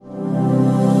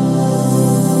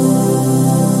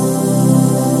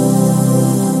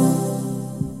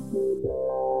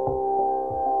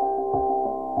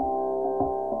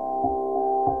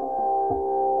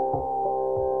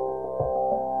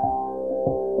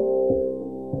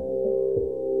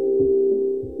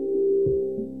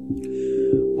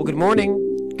Well, good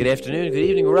morning, good afternoon, good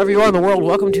evening, wherever you are in the world.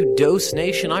 Welcome to Dose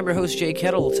Nation. I'm your host, Jay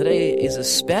Kettle. Today is a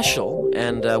special,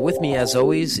 and with me, as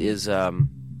always, is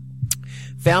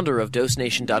founder of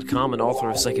DoseNation.com and author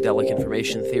of Psychedelic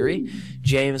Information Theory,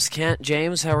 James Kent.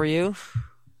 James, how are you?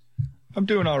 I'm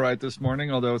doing all right this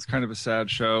morning, although it's kind of a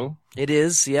sad show. It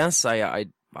is, yes. I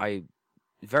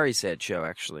very sad show,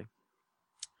 actually.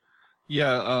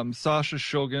 Yeah, Sasha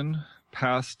Shulgin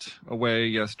passed away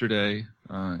yesterday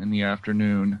in the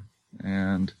afternoon,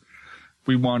 and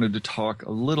we wanted to talk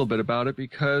a little bit about it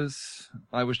because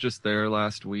I was just there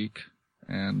last week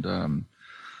and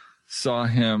saw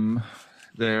him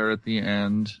there at the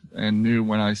end and knew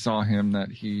when I saw him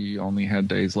that he only had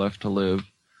days left to live.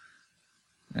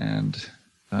 And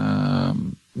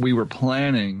we were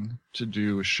planning to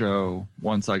do a show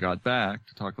once I got back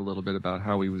to talk a little bit about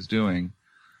how he was doing.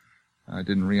 I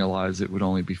didn't realize it would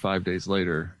only be 5 days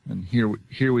later. And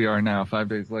here we are now, 5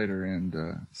 days later,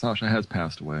 and Sasha has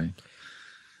passed away.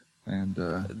 And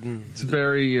it's a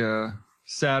very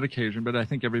sad occasion, but I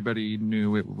think everybody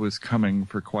knew it was coming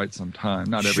for quite some time.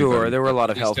 Not everybody. Sure, there were a lot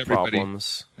of health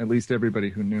problems. At least everybody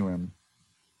who knew him.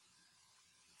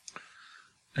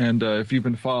 And if you've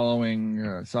been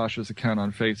following Sasha's account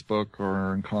on Facebook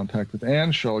or in contact with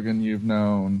Anne Shulgin, you've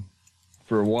known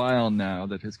for a while now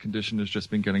that his condition has just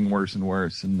been getting worse and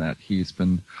worse, and that he's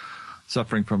been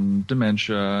suffering from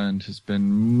dementia and has been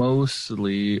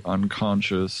mostly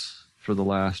unconscious for the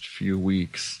last few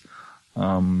weeks,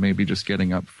 maybe just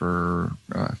getting up for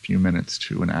a few minutes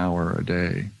to an hour a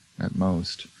day at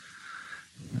most.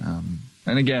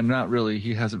 And again,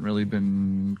 he hasn't really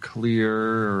been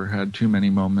clear or had too many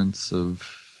moments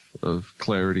of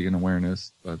clarity and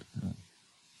awareness, but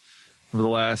over the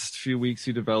last few weeks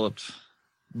he developed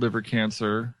liver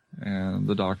cancer, and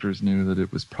the doctors knew that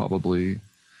it was probably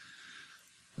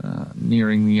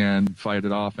nearing the end, fight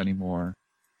it off anymore.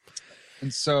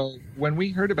 And so when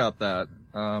we heard about that,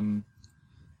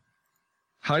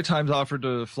 High Times offered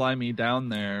to fly me down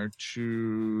there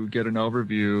to get an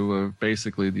overview of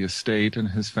basically the estate and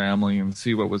his family and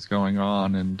see what was going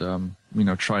on and,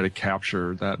 try to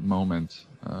capture that moment,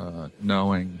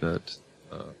 knowing that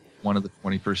one of the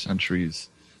 20th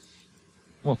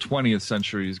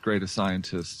century's greatest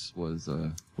scientists was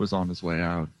on his way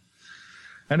out.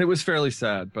 And it was fairly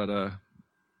sad, but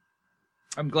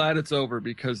I'm glad it's over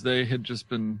because they had just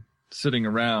been sitting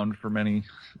around for many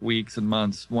weeks and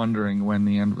months wondering when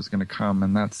the end was going to come,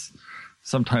 and that's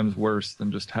sometimes worse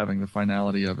than just having the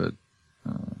finality of it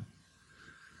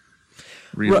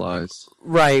realized.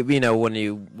 Right, when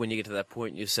you get to that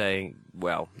point, you say,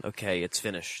 well, okay, it's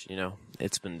finished,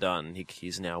 it's been done.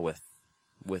 He's now with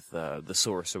the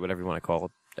source, or whatever you want to call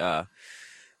it.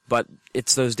 But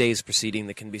it's those days preceding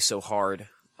that can be so hard.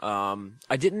 I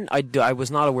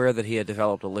was not aware that he had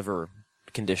developed a liver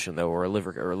condition, though, or a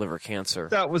liver cancer.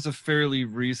 That was a fairly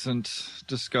recent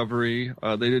discovery.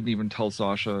 They didn't even tell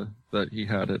Sasha that he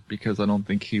had it because I don't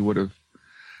think he would have.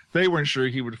 They weren't sure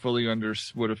he would have fully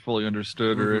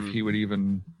understood, or if he would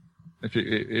even,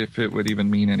 if it would even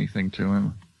mean anything to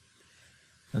him.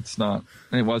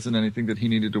 It wasn't anything that he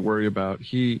needed to worry about.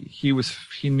 He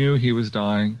knew he was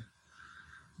dying.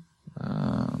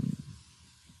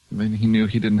 He knew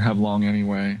he didn't have long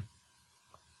anyway.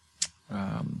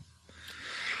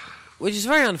 Which is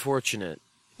very unfortunate.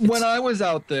 When I was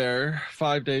out there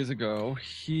 5 days ago,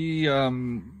 he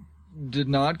did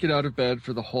not get out of bed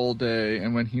for the whole day.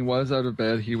 And when he was out of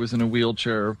bed, he was in a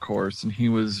wheelchair, of course, and he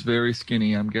was very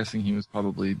skinny. I'm guessing he was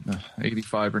probably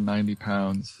 85 or 90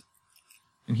 pounds.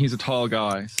 And he's a tall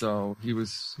guy, so he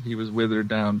was withered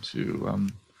down to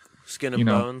skin and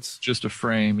bones. Just a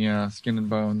frame, yeah, skin and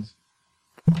bones.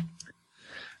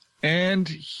 And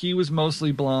he was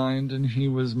mostly blind, and he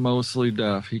was mostly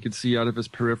deaf. He could see out of his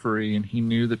periphery, and he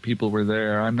knew that people were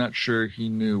there. I'm not sure he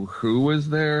knew who was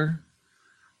there.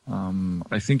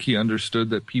 I think he understood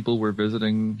that people were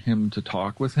visiting him to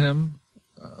talk with him.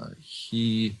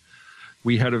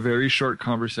 We had a very short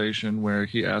conversation where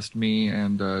he asked me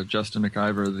and Justin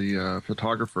McIver, the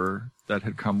photographer that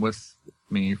had come with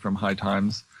me from High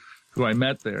Times, who I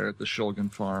met there at the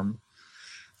Shulgin farm.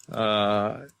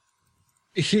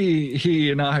 He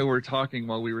and I were talking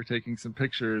while we were taking some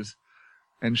pictures,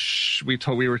 and we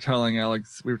were telling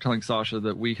Sasha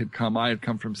that I had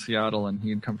come from Seattle and he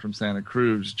had come from Santa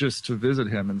Cruz just to visit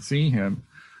him and see him.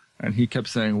 And he kept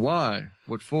saying, why?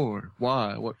 What for?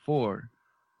 Why? What for?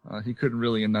 He couldn't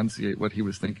really enunciate what he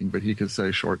was thinking, but he could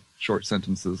say short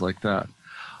sentences like that.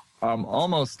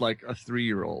 Almost like a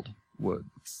 3-year-old would.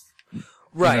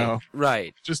 Right,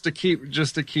 right. Just to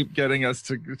keep getting us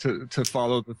to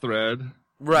follow the thread.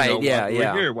 Right,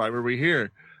 Why were we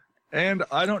here? And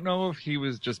I don't know if he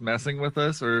was just messing with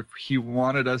us or if he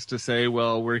wanted us to say,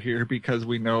 well, we're here because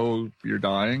we know you're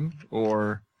dying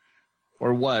or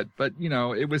what. But,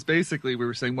 it was basically we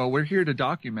were saying, well, we're here to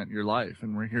document your life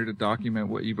and we're here to document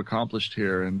what you've accomplished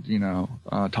here and,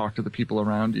 talk to the people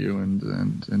around you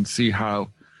and see how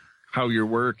your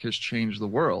work has changed the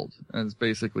world. Is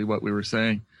basically what we were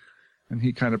saying. And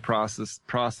he kind of processed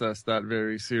that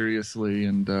very seriously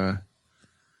and,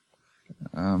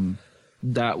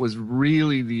 that was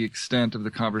really the extent of the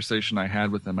conversation I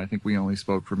had with him. I think we only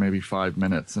spoke for maybe 5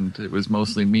 minutes, and it was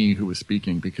mostly me who was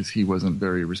speaking because he wasn't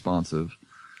very responsive.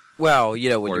 Well, when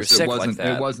you're sick like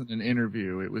that. It wasn't an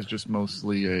interview. It was just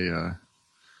mostly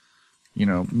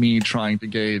me trying to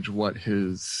gauge what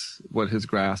his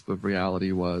grasp of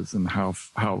reality was and how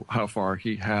far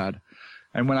he had.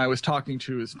 And when I was talking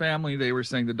to his family, they were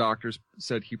saying the doctors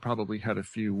said he probably had a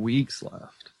few weeks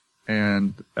left.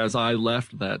 And as I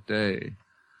left that day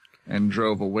and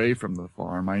drove away from the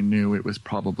farm, I knew it was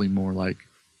probably more like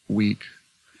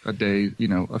a day,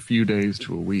 a few days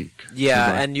to a week.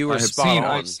 Yeah, and you were spot on.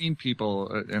 I've seen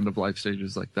people at end of life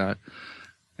stages like that,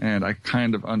 and I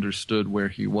kind of understood where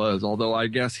he was, although I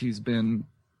guess he's been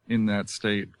in that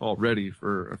state already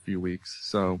for a few weeks.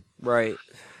 So right.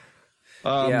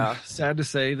 Yeah. Sad to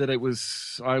say that I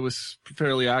was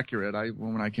fairly accurate.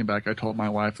 When I came back, I told my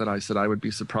wife that I said I would be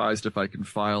surprised if I can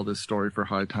file this story for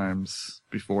High Times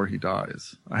before he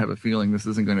dies. I have a feeling this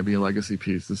isn't going to be a legacy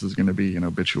piece. This is going to be an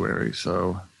obituary.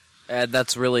 So, and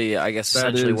that's really, I guess,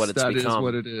 essentially what it's become. That is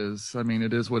what it is. I mean,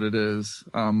 it is what it is.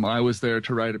 I was there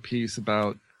to write a piece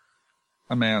about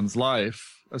a man's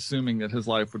life, assuming that his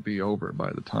life would be over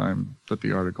by the time that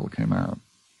the article came out.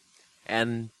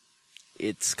 And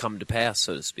it's come to pass,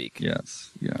 so to speak. Yes,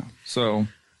 yeah. So,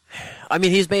 I mean,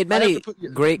 he's made many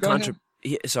great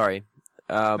Sorry.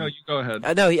 No, you go ahead.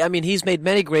 He's made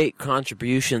many great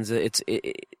contributions. It's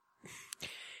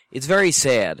very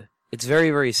sad. It's very,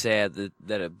 very sad that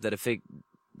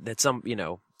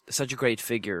such a great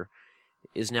figure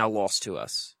is now lost to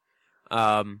us.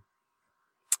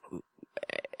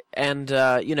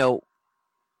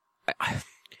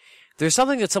 There's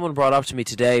something that someone brought up to me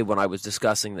today when I was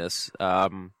discussing this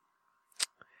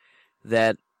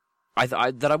that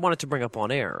I wanted to bring up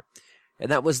on air,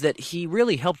 and that was that he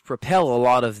really helped propel a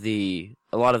lot of the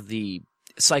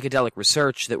psychedelic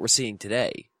research that we're seeing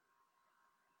today.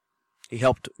 He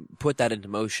helped put that into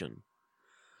motion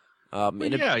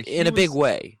in a big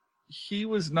way. He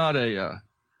was not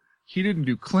he didn't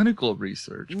do clinical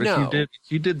research, but no.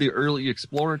 he did the early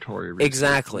exploratory research.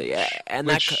 Exactly, and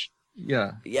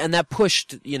that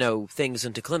pushed things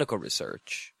into clinical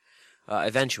research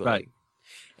eventually, right.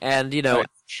 And right.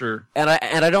 Sure. And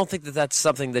I don't think that that's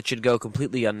something that should go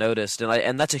completely unnoticed,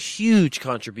 and that's a huge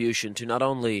contribution to not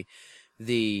only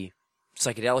the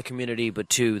psychedelic community but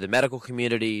to the medical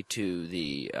community, to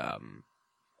the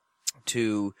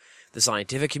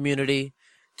scientific community,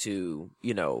 to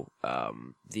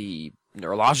the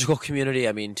neurological community.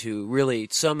 I mean, to really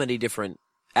so many different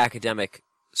academic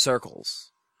circles.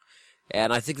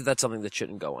 And I think that that's something that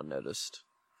shouldn't go unnoticed.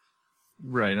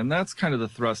 Right, and that's kind of the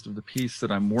thrust of the piece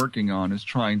that I'm working on, is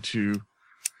trying to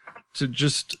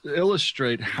just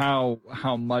illustrate how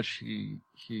much he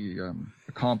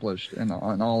accomplished and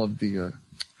on all of the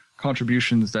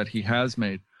contributions that he has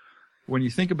made. When you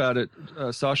think about it,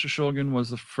 Sasha Shulgin was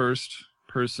the first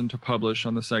person to publish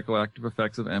on the psychoactive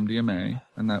effects of MDMA,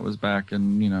 and that was back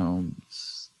in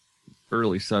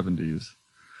early 70s,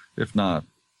 if not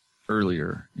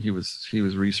earlier. He was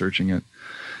researching it.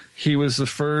 He was the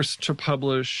first to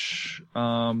publish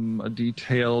a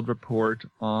detailed report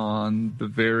on the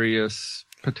various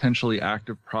potentially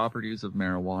active properties of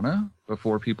marijuana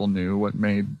before people knew what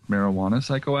made marijuana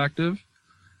psychoactive.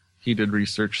 He did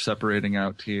research separating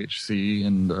out THC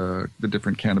and the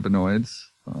different cannabinoids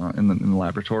in the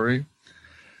laboratory.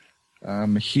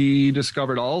 He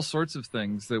discovered all sorts of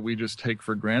things that we just take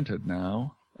for granted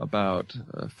now about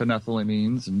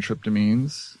phenethylamines and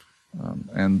tryptamines,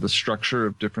 and the structure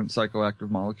of different psychoactive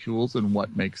molecules and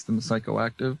what makes them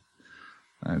psychoactive,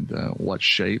 and what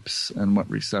shapes and what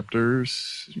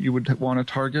receptors you would want to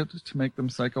target to make them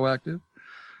psychoactive.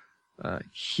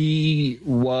 He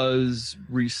was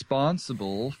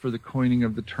responsible for the coining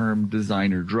of the term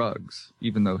designer drugs,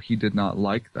 even though he did not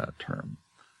like that term.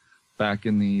 Back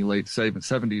in the late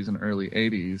 70s and early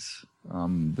 80s,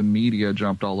 the media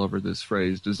jumped all over this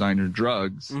phrase, designer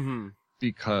drugs, mm-hmm.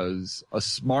 because a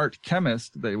smart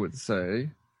chemist, they would say,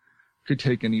 could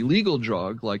take an illegal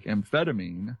drug like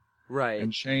amphetamine, right,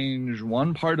 and change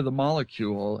one part of the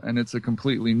molecule, and it's a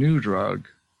completely new drug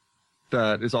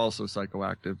that is also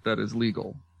psychoactive, that is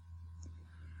legal.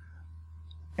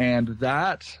 And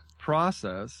that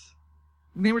process,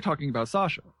 they were talking about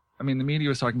Sasha. I mean, the media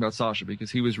was talking about Sasha because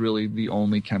he was really the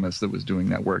only chemist that was doing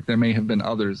that work. There may have been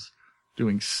others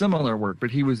doing similar work,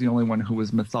 but he was the only one who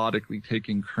was methodically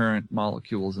taking current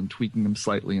molecules and tweaking them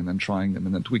slightly and then trying them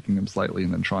and then tweaking them slightly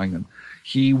and then trying them.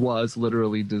 He was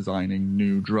literally designing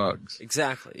new drugs.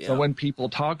 Exactly. Yeah. So when people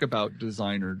talk about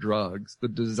designer drugs, the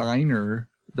designer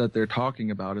that they're talking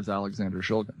about is Alexander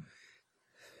Shulgin.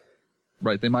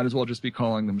 Right, they might as well just be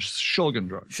calling them Shulgin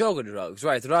drugs. Shulgin drugs,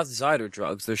 right. They're not designer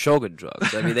drugs, they're Shulgin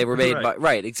drugs. I mean, they were made Right. by...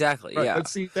 Right, exactly, Right,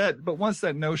 yeah. but once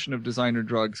that notion of designer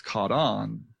drugs caught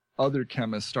on, other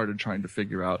chemists started trying to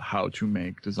figure out how to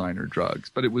make designer drugs.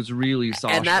 But it was really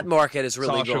Sasha. And that market has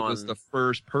really Sasha gone... was the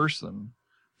first person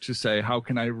to say, how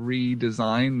can I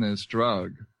redesign this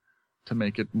drug to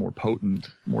make it more potent,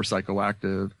 more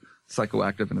psychoactive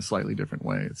in a slightly different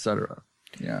way, etc.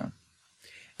 Yeah.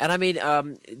 And I mean,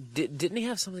 didn't he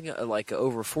have something like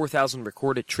over 4,000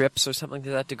 recorded trips or something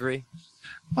to that degree?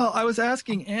 Well, I was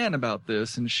asking Anne about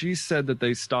this, and she said that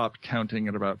they stopped counting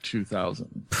at about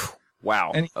 2,000.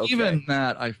 Wow. And okay. even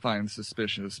that I find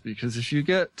suspicious, because if you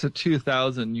get to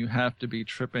 2,000, you have to be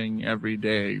tripping every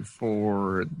day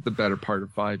for the better part of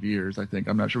 5 years, I think.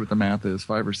 I'm not sure what the math is,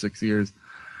 5 or 6 years.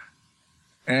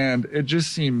 And it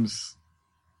just seems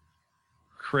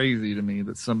crazy to me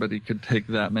that somebody could take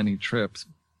that many trips.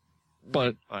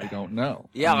 But I don't know.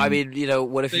 Yeah, I mean, you know,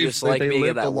 what if you just like they being in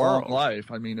lived that a long world?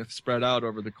 life. I mean, if spread out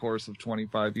over the course of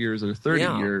 25 years or 30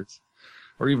 Yeah. years,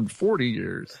 or even 40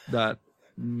 years, that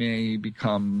may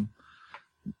become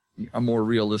a more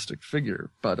realistic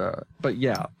figure. But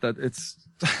yeah, that it's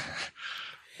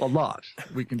a lot.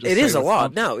 We can just It say is a with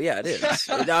lot. confidence. No, yeah, it is.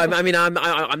 I mean,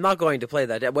 I'm not going to play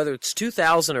that. Whether it's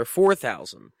 2,000 or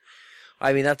 4,000,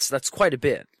 I mean, that's quite a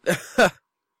bit.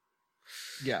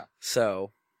 Yeah.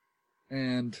 So,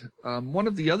 And one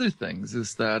of the other things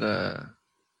is that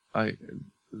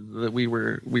that we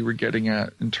were getting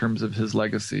at in terms of his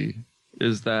legacy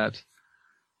is that,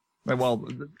 well,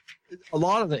 a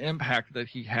lot of the impact that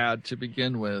he had to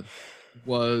begin with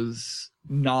was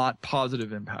not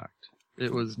positive impact.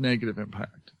 It was negative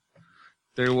impact.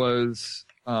 There was,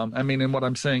 I mean, and what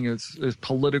I'm saying is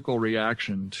political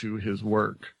reaction to his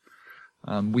work.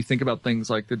 We think about things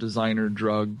like the designer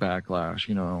drug backlash,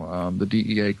 the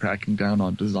DEA cracking down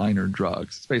on designer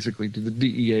drugs. It's basically the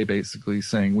DEA basically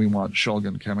saying we want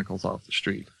Shulgin chemicals off the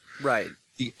street. right.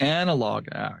 The Analog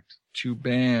Act to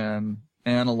ban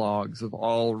analogs of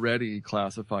already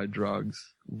classified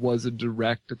drugs was a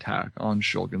direct attack on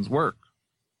Shulgin's work.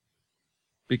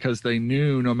 Because they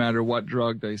knew no matter what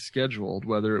drug they scheduled,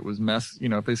 whether it was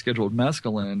if they scheduled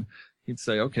mescaline, he'd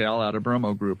say, okay, I'll add a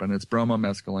bromo group, and it's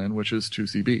bromomescaline, which is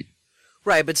 2CB.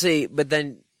 Right, but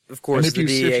then, of course, And the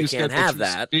DEA if you can't schedule have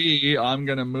that. 2CB, I'm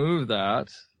going to move that.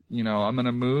 I'm going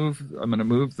to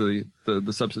move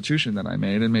the substitution that I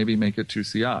made and maybe make it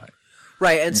 2CI.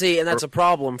 Right, and that's a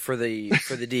problem for the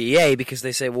DEA because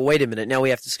they say, well, wait a minute, now we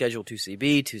have to schedule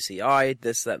 2CB, 2CI,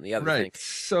 this, that, and the other thing. Right.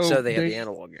 So they have the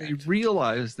Analog They Act.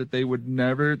 realized that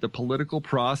the political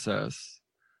process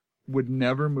would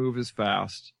never move as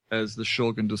fast as the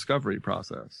Shulgin discovery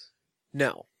process.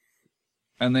 No.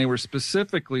 And they were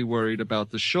specifically worried about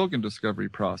the Shulgin discovery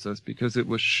process because it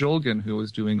was Shulgin who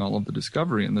was doing all of the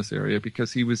discovery in this area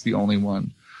because he was the only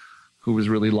one who was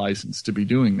really licensed to be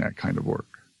doing that kind of work.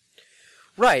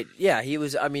 Right, yeah, he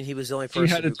was the only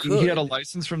person who could. He had a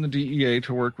license from the DEA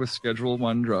to work with Schedule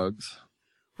I drugs.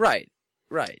 Right,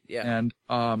 yeah. And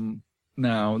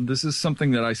now, this is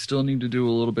something that I still need to do a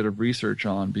little bit of research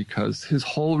on because his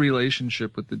whole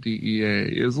relationship with the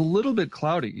DEA is a little bit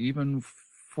cloudy, even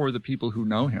for the people who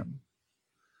know him.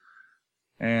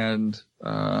 And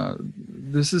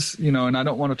this is, and I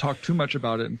don't want to talk too much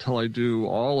about it until I do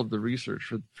all of the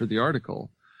research for the article.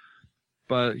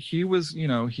 But he was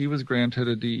granted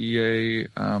a DEA.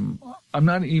 I'm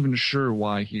not even sure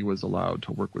why he was allowed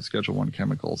to work with Schedule I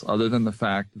chemicals, other than the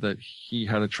fact that he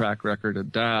had a track record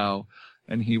at Dow,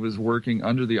 and he was working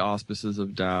under the auspices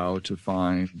of Dow to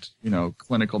find,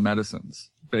 clinical medicines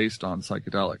based on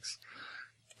psychedelics.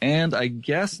 And I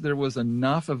guess there was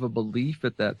enough of a belief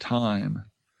at that time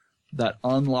that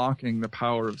unlocking the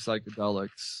power of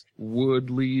psychedelics would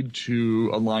lead to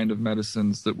a line of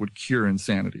medicines that would cure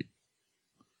insanity.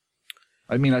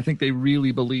 I mean, I think they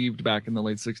really believed back in the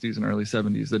late 60s and early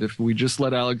 70s that if we just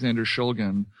let Alexander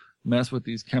Shulgin mess with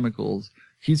these chemicals,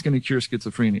 he's going to cure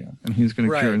schizophrenia and he's going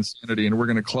to cure insanity, and we're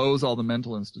going to close all the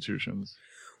mental institutions.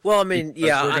 Well, I mean,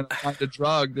 yeah. We're going to find a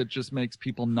drug that just makes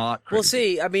people not crazy. Well,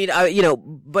 see, I mean,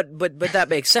 but that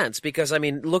makes sense because, I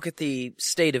mean, look at the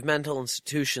state of mental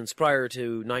institutions prior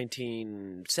to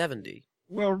 1970.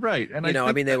 Well, right. And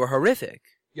I mean, they were horrific.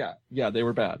 Yeah, they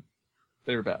were bad.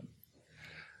 They were bad.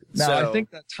 Now, I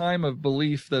think that time of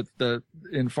belief that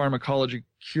in pharmacology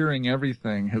curing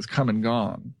everything has come and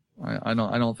gone. I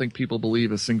don't think people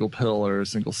believe a single pill or a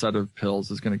single set of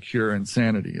pills is going to cure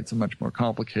insanity. It's a much more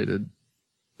complicated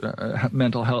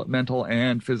mental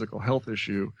and physical health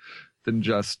issue than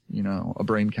just, a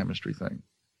brain chemistry thing.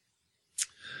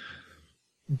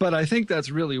 But I think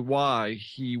that's really why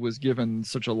he was given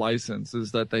such a license,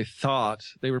 is that they thought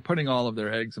they were putting all of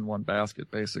their eggs in one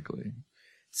basket, basically.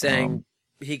 Saying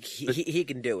he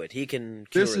can do it. He can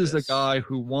cure this. This is a guy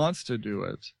who wants to do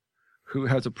it, who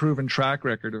has a proven track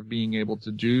record of being able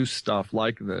to do stuff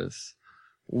like this.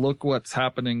 Look what's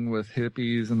happening with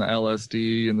hippies and the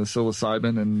LSD and the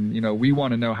psilocybin, and we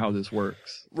want to know how this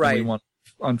works. Right.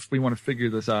 We want to figure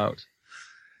this out.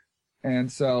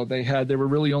 And so there were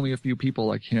really only a few people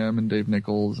like him and Dave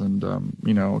Nichols and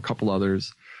a couple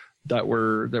others that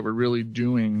were really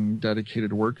doing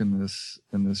dedicated work in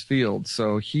this field.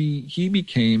 So he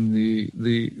became the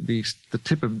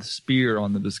tip of the spear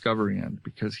on the discovery end,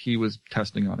 because he was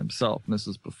testing on himself, and this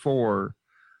is before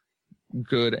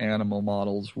good animal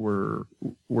models were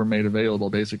made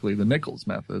available. Basically, the Nichols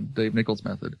method, Dave Nichols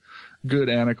method, good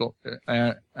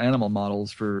animal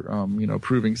models for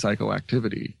proving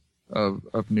psychoactivity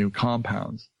of new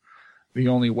compounds. The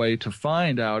only way to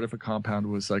find out if a compound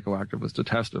was psychoactive was to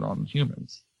test it on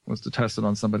humans, was to test it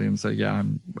on somebody and say, yeah,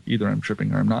 I'm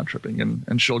tripping or I'm not tripping. And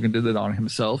Shulgin did it on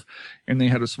himself, and they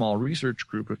had a small research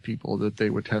group of people that they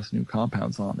would test new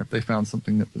compounds on. If they found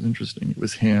something that was interesting, it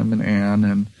was him and Anne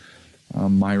and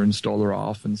Myron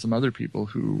Stolaroff and some other people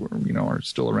who are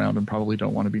still around and probably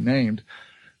don't want to be named.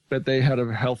 But they had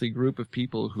a healthy group of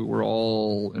people who were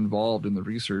all involved in the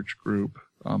research group,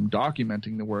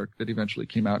 documenting the work that eventually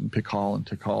came out in Pikal and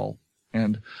Tikal.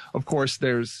 And of course,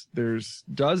 there's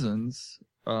dozens.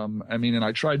 And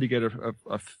I tried to get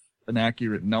an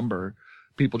accurate number.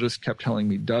 People just kept telling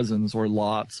me dozens or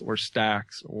lots or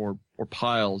stacks or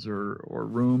piles or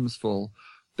rooms full.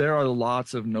 There are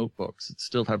lots of notebooks that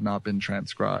still have not been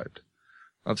transcribed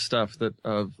of stuff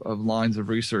of lines of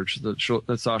research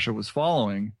that Sasha was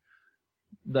following,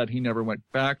 that he never went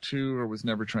back to or was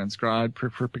never transcribed for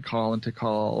Pikal and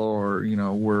Tikal, or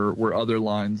were other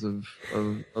lines of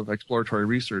exploratory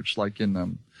research, like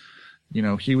in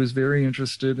he was very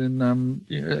interested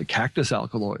in cactus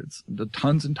alkaloids.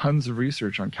 Tons and tons of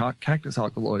research on cactus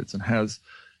alkaloids, and has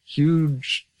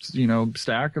huge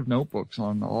stack of notebooks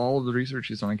on all of the research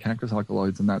he's done on cactus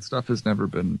alkaloids, and that stuff has never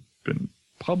been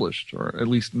published, or at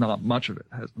least not much of it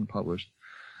has been published.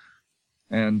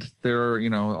 And there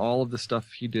are, all of the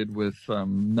stuff he did with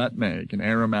nutmeg and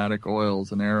aromatic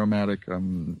oils and aromatic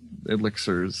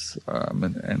elixirs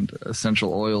and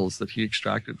essential oils that he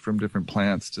extracted from different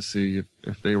plants to see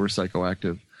if they were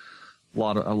psychoactive. A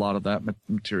lot of that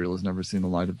material has never seen the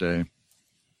light of day.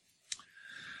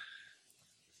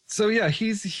 So yeah,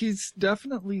 he's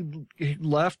definitely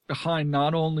left behind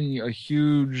not only a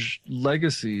huge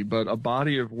legacy, but a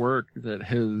body of work that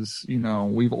has,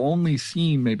 we've only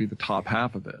seen maybe the top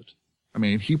half of it. I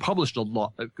mean, he published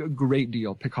a great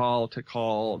deal. Pikal,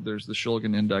 Tikal, there's the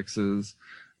Shulgin indexes,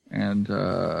 and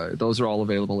those are all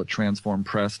available at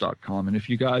transformpress.com. And if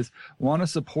you guys want to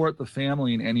support the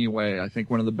family in any way, I think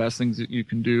one of the best things that you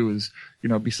can do is,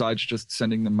 besides just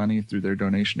sending them money through their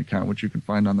donation account, which you can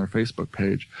find on their Facebook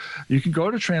page, you can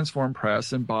go to Transform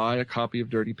Press and buy a copy of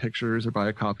Dirty Pictures, or buy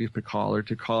a copy of Pikal or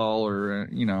Tikal, or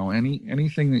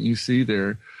anything that you see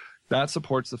there. That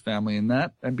supports the family, and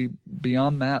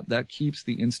beyond that keeps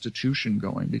the institution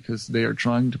going, because they are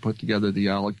trying to put together the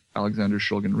Alexander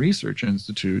Shulgin Research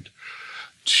Institute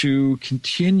to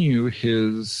continue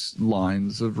his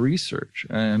lines of research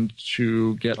and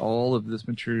to get all of this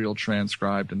material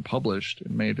transcribed and published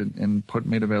and made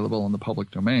available in the public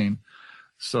domain,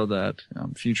 so that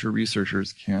future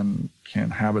researchers can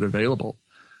have it available.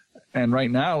 And right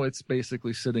now, it's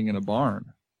basically sitting in a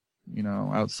barn,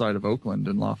 outside of Oakland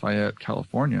in Lafayette,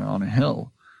 California, on a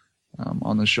hill,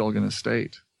 on the Shulgin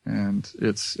estate. And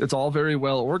it's all very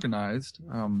well organized.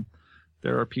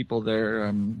 There are people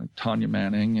there, Tanya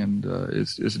Manning, and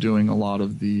is doing a lot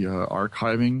of the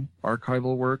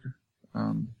archival work.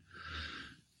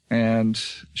 And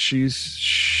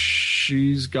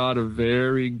she's got a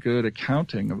very good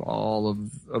accounting of all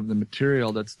of the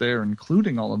material that's there,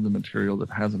 including all of the material that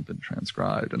hasn't been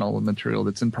transcribed and all the material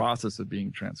that's in process of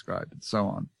being transcribed and so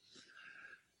on.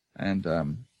 And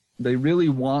they really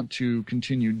want to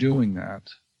continue doing that,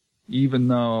 even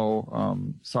though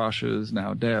Sasha is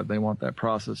now dead. They want that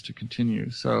process to continue.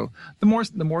 So the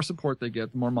more support they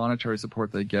get, the more monetary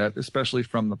support they get, especially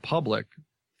from the public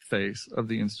face of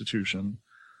the institution,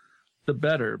 the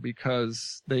better,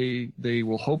 because they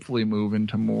will hopefully move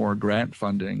into more grant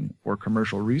funding or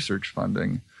commercial research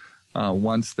funding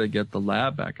once they get the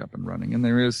lab back up and running. And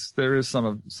there is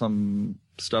some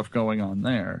stuff going on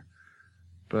there,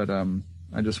 but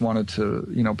I just wanted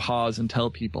to pause and tell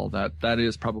people that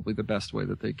is probably the best way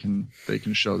that they can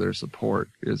show their support,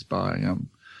 is by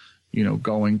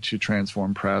going to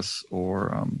Transform Press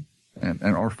or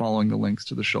or following the links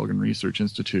to the Shulgin Research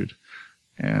Institute,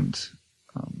 and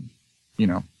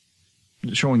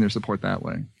showing their support that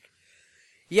way.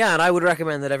 Yeah, and I would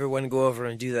recommend that everyone go over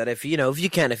and do that if you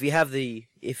can, if you have the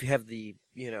the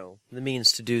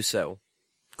means to do so.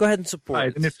 Go ahead and support.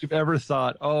 Right, and if you've ever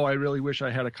thought, oh, I really wish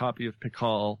I had a copy of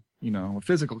Tikal, a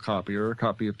physical copy or a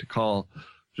copy of Tikal,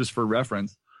 just for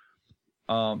reference,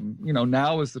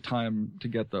 now is the time to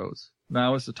get those.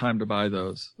 Now is the time to buy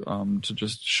those, to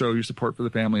just show your support for the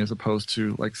family, as opposed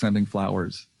to like sending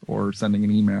flowers or sending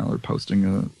an email or posting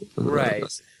a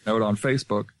note on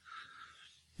Facebook.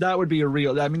 That would be a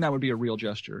real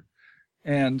gesture.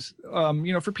 And,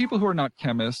 for people who are not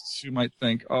chemists, who might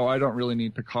think, oh, I don't really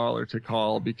need Tikal or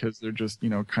Tikal because they're just,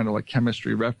 kind of like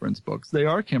chemistry reference books. They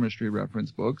are chemistry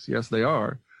reference books. Yes, they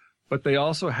are. But they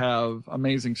also have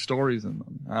amazing stories in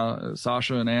them.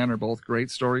 Sasha and Anne are both great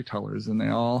storytellers, and they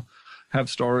all have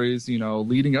stories,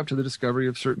 leading up to the discovery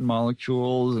of certain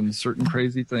molecules and certain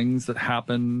crazy things that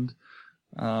happened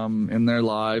in their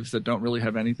lives that don't really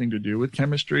have anything to do with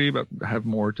chemistry, but have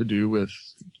more to do with,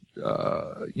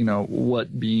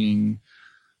 what being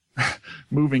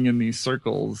moving in these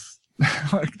circles,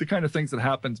 like the kind of things that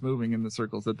happens moving in the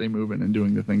circles that they move in and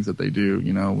doing the things that they do,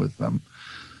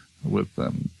 with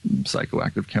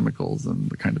psychoactive chemicals and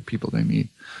the kind of people they meet.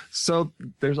 So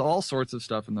there's all sorts of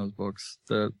stuff in those books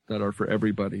that are for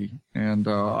everybody. And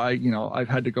I've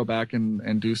had to go back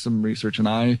and do some research, and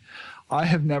I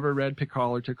have never read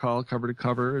Tikal or Tikal cover to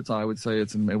cover. I would say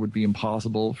it would be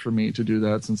impossible for me to do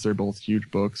that, since they're both huge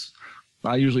books.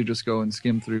 I usually just go and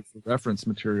skim through for reference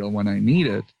material when I need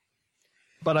it.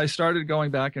 But I started going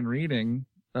back and reading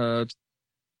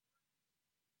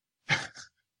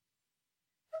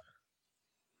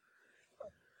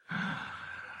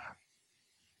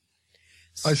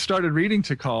I started reading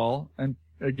Tikal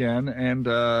again, and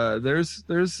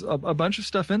there's a bunch of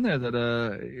stuff in there that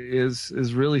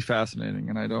is really fascinating,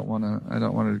 and I don't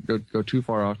want to go too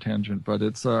far off tangent, but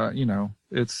it's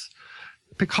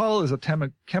Tikal is a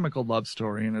chemical love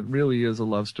story, and it really is a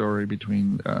love story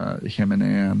between him and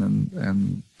Anne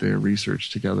and their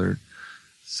research together.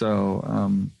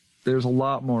 So there's a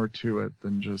lot more to it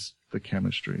than just the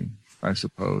chemistry, I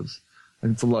suppose.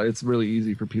 And it's really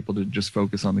easy for people to just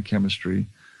focus on the chemistry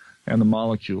and the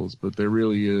molecules, but there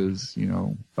really is,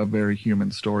 a very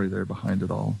human story there behind it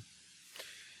all.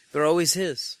 There always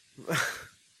is,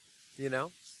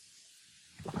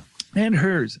 And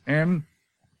hers, and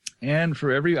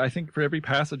for every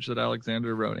passage that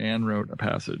Alexander wrote, Anne wrote a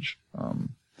passage,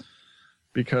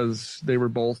 because they were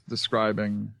both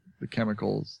describing the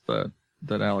chemicals that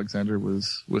Alexander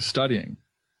was studying,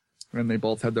 and they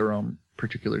both had their own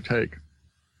particular take.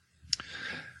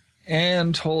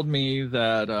 Anne told me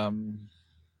that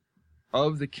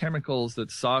of the chemicals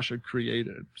that Sasha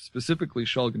created, specifically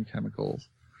Shulgin chemicals,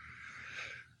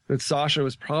 that Sasha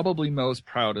was probably most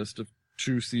proudest of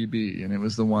 2CB, and it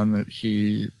was the one that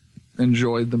he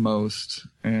enjoyed the most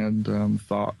and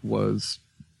thought was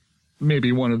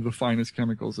maybe one of the finest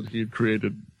chemicals that he had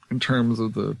created in terms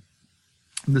of the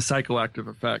psychoactive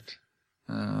effect.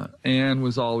 Anne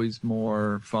was always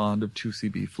more fond of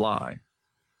 2CB fly.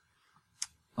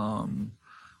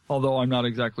 Although I'm not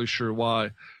exactly sure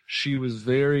why. She was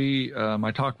very,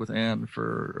 I talked with Anne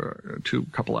for a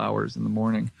couple hours in the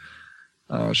morning.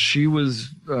 She was,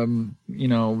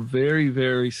 very,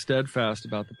 very steadfast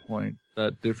about the point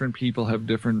that different people have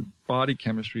different body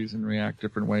chemistries and react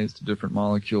different ways to different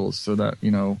molecules, so that,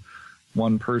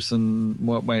 one person,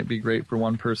 what might be great for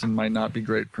one person might not be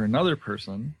great for another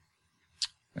person.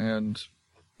 And,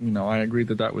 I agreed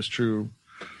that was true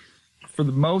for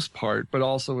the most part, but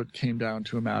also it came down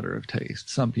to a matter of taste.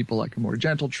 Some people like a more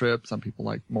gentle trip. Some people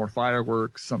like more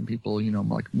fireworks. Some people,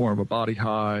 like more of a body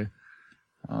high.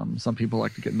 Some people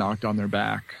like to get knocked on their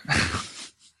back,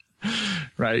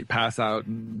 right? Pass out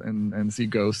and see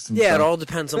ghosts. And stuff. It all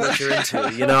depends on what you're into.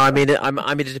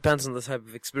 It depends on the type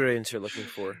of experience you're looking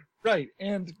for. Right.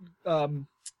 And, according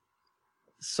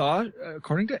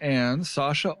to Anne,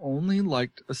 Sasha only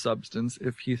liked a substance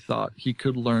if he thought he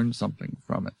could learn something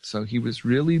from it. So he was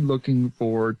really looking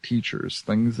for teachers,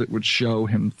 things that would show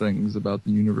him things about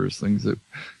the universe,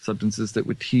 substances that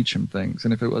would teach him things.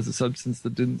 And if it was a substance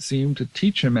that didn't seem to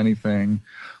teach him anything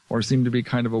or seemed to be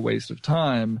kind of a waste of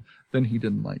time, then he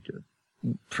didn't like it.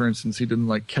 for instance, he didn't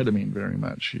like ketamine very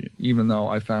much, even though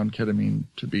I found ketamine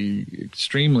to be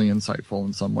extremely insightful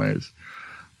in some ways.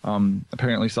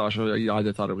 Apparently Sasha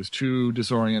either thought it was too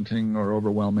disorienting or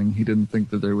overwhelming. He didn't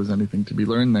think that there was anything to be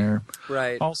learned there.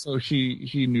 Right. Also,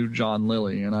 he knew John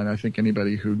Lilly, and I think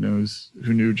anybody who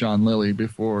knew John Lilly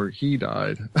before he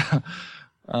died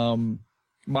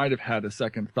might have had a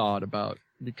second thought about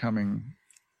becoming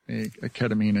a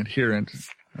ketamine adherent,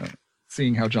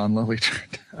 seeing how John Lilly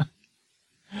turned out.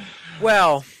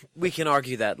 Well, we can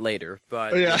argue that later,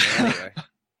 but yeah. Anyway.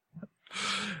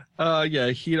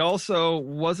 Yeah, he also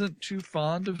wasn't too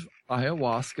fond of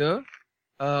ayahuasca.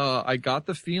 I got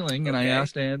the feeling, and I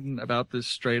asked Ann about this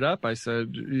straight up. I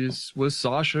said, was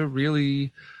Sasha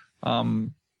really, I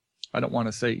don't want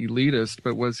to say elitist,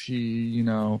 but was he,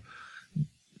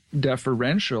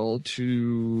 deferential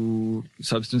to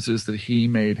substances that he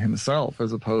made himself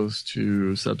as opposed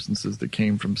to substances that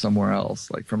came from somewhere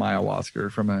else, like from ayahuasca or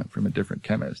from a different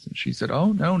chemist? And she said,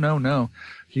 oh, no.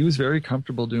 He was very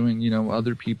comfortable doing,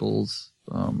 other people's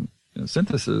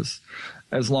synthesis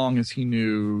as long as he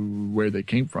knew where they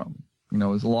came from,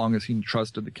 as long as he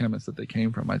trusted the chemist that they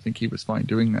came from. I think he was fine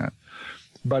doing that.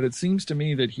 But it seems to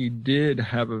me that he did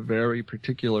have a very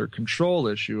particular control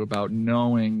issue about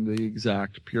knowing the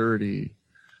exact purity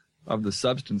of the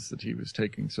substance that he was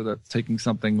taking. So that's taking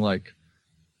something like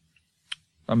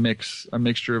a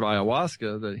mixture of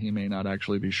ayahuasca that he may not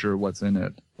actually be sure what's in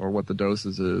it or what the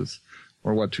doses is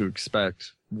or what to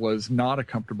expect was not a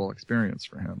comfortable experience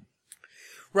for him.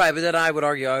 Right, but then I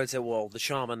would say, well, the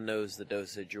shaman knows the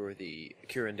dosage, or the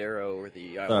curandero, or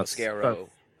the ayahuasquero.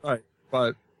 Right,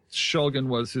 but Shulgin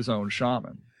was his own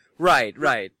shaman. Right,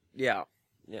 yeah.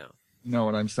 You know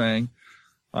what I'm saying?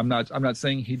 I'm not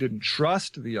saying he didn't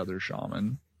trust the other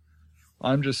shaman.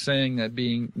 I'm just saying that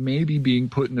being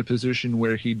put in a position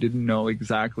where he didn't know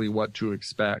exactly what to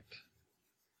expect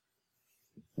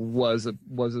was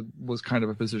kind of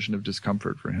a position of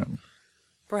discomfort for him.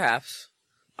 Perhaps.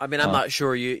 I mean, I'm not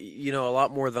sure. You know a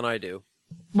lot more than I do.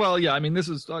 Well, yeah. I mean, this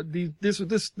is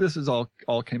all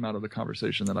came out of the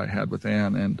conversation that I had with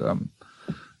Ann and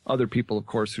other people, of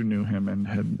course, who knew him and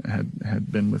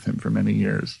had been with him for many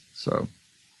years. So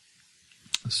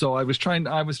I was trying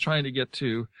to get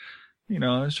to, to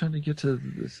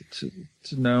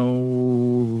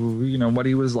know, what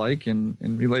he was like in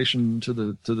relation to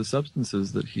the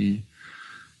substances that he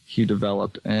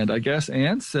developed. And I guess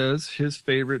Ann says his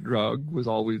favorite drug was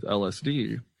always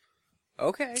LSD.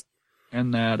 Okay.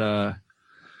 And that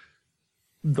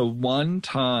the one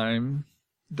time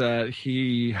that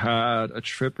he had a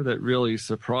trip that really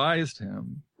surprised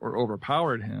him or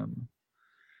overpowered him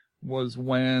was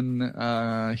when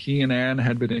he and Ann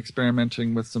had been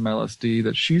experimenting with some LSD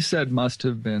that she said must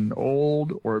have been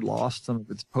old or lost some of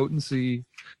its potency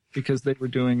because they were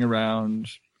doing around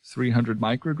 300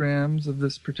 micrograms of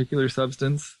this particular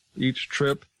substance each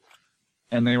trip,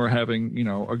 and they were having,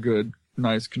 a good,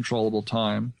 nice, controllable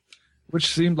time, which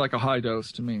seemed like a high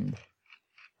dose to me,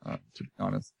 to be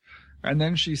honest. And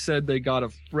then she said they got a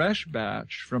fresh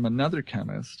batch from another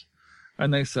chemist,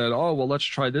 and they said, oh, well, let's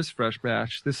try this fresh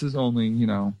batch. This is only,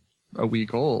 a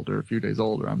week old or a few days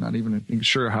older. I'm not even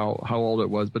sure how old it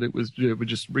was, but it had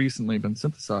just recently been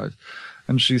synthesized.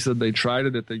 And she said they tried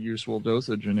it at the usual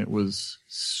dosage, and it was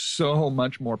so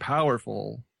much more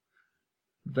powerful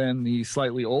than the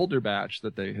slightly older batch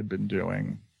that they had been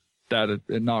doing that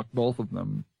it knocked both of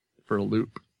them for a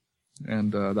loop.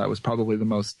 And that was probably the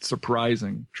most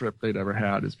surprising trip they'd ever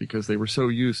had, is because they were so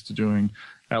used to doing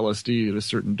LSD at a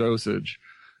certain dosage.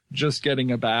 Just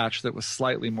getting a batch that was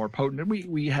slightly more potent. And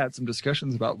we had some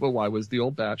discussions about, well, why was the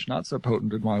old batch not so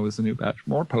potent and why was the new batch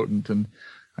more potent? And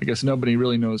I guess nobody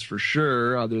really knows for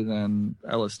sure, other than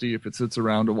LSD, if it sits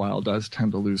around a while, does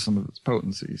tend to lose some of its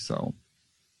potency. So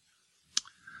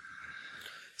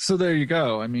there you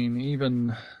go. I mean,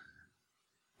 even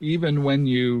when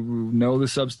you know the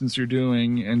substance you're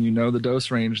doing and you know the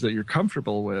dose range that you're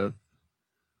comfortable with,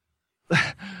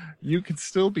 you could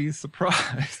still be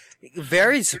surprised.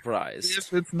 Very surprised.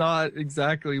 If it's not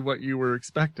exactly what you were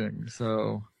expecting.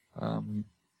 So,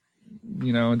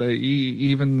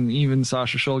 even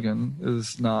Sasha Shulgin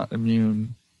is not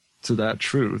immune to that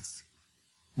truth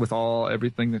with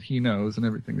everything that he knows and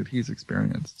everything that he's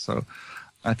experienced. So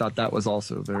I thought that was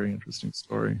also a very interesting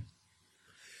story.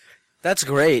 That's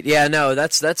great. Yeah, no,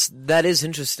 that is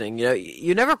interesting.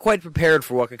 You're never quite prepared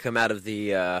for what could come out of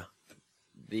the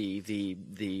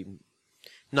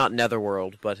not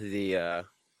netherworld, but the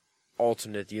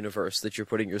alternate universe that you're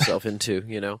putting yourself into,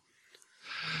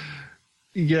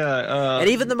 Yeah, and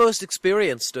even the most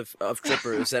experienced of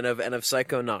trippers and of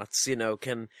psychonauts,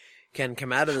 can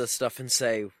come out of this stuff and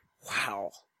say,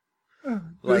 Wow.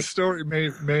 This story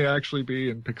may actually be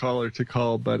in Pikal or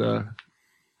Tikal, but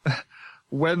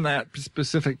when that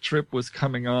specific trip was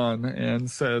coming on and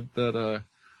said that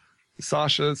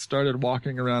Sasha started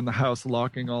walking around the house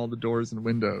locking all the doors and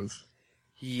windows.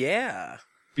 Yeah.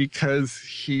 Because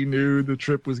he knew the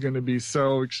trip was going to be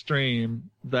so extreme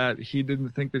that he didn't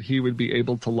think that he would be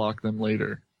able to lock them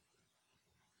later.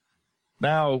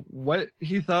 Now, what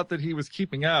he thought that he was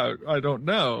keeping out, I don't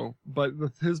know, but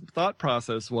his thought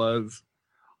process was,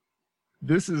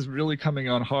 this is really coming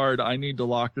on hard. I need to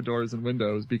lock the doors and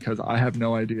windows because I have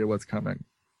no idea what's coming.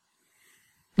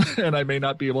 And I may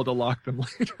not be able to lock them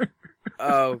later.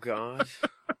 Oh, God.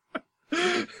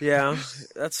 Yeah,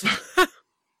 that's...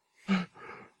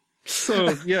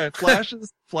 So, yeah,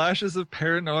 flashes of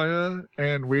paranoia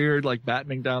and weird, like,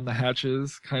 battening down the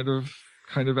hatches kind of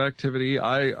activity.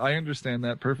 I understand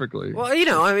that perfectly. Well, you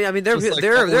know, I mean, there are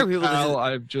people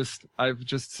that I've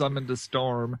just summoned a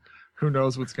storm. Who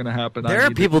knows what's going to happen? There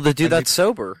are people that do that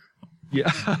sober.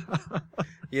 Yeah.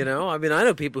 You know, I mean, I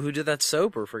know people who do that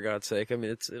sober, for God's sake. I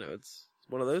mean, it's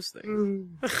one of those things.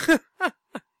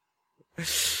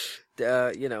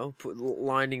 You know,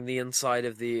 lining the inside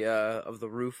of the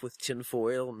roof with tin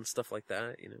foil and stuff like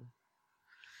that. You know,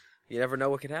 you never know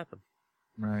what could happen.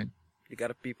 Right. You got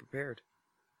to be prepared.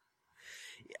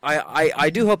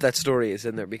 I do hope that story is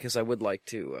in there because I would like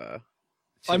to.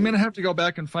 I'm gonna have to go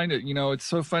back and find it. You know, it's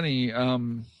so funny.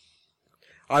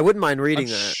 I wouldn't mind reading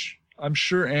that. I'm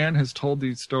sure Anne has told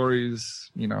these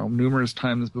stories, you know, numerous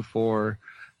times before,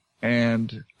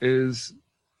 and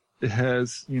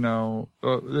has, you know,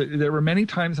 there were many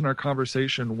times in our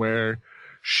conversation where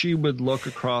she would look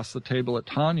across the table at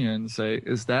Tanya and say,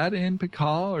 is that in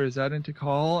Pikal or is that in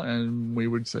Tikal? And we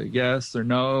would say yes or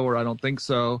no, or I don't think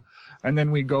so. And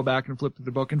then we'd go back and flip through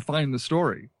the book and find the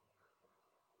story.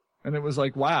 And it was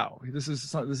like, wow, this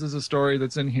is a story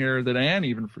that's in here that Anne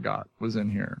even forgot was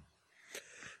in here.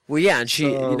 Well, yeah, and she,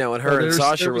 you know, and her and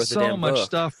Sasha there was with the damn so much book.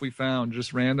 stuff we found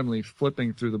just randomly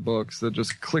flipping through the books that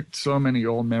just clicked so many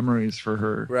old memories for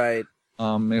her. Right.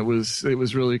 It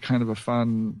was really kind of a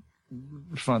fun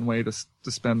way to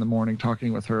spend the morning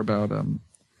talking with her about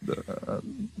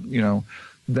you know,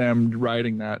 them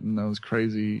writing that in those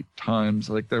crazy times.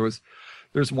 Like there's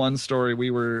one story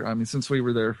since we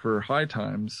were there for High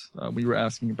Times, we were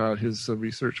asking about his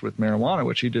research with marijuana,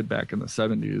 which he did back in the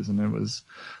 70s. And it was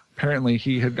apparently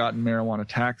he had gotten marijuana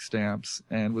tax stamps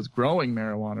and was growing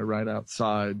marijuana right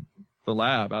outside the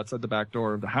lab, outside the back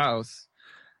door of the house.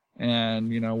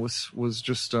 And, you know, was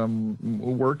just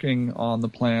working on the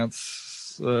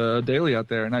plants daily out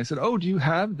there. And I said, oh, do you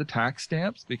have the tax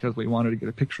stamps? Because we wanted to get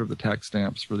a picture of the tax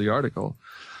stamps for the article.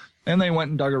 And they went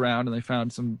and dug around and they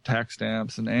found some tax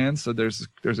stamps. And Anne said there's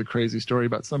a crazy story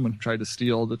about someone who tried to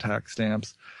steal the tax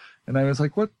stamps. And I was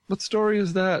like, what story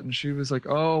is that? And she was like,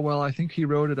 oh, well, I think he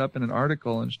wrote it up in an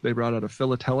article. And they brought out a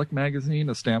philatelic magazine,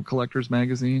 a stamp collector's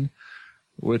magazine,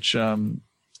 which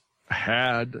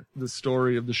had the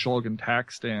story of the Shulgin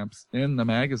tax stamps in the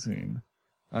magazine.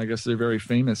 I guess they're very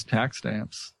famous tax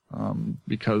stamps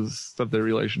because of their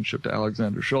relationship to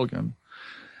Alexander Shulgin.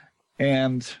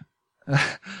 And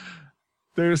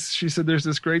she said there's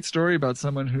this great story about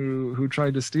someone who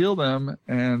tried to steal them,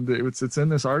 and it's in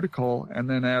this article. And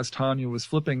then as Tanya was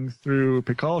flipping through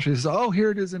Pikal, she says, oh,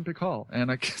 here it is in Pikal. And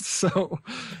I guess so.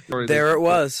 There it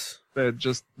was. That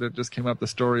just came up, the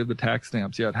story of the tax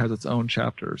stamps. Yeah, it has its own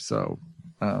chapter. So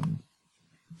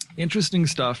interesting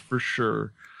stuff for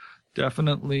sure.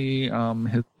 Definitely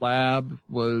his lab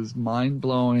was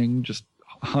mind-blowing, just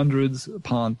hundreds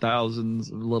upon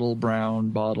thousands of little brown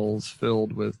bottles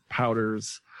filled with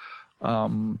powders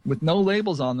with no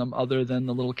labels on them other than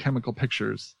the little chemical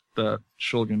pictures that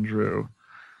Shulgin drew.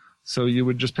 So you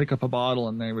would just pick up a bottle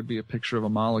and there would be a picture of a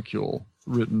molecule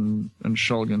written in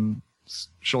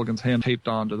Shulgin's hand taped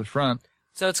onto the front.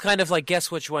 So it's kind of like,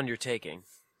 guess which one you're taking.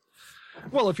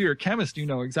 Well, if you're a chemist, you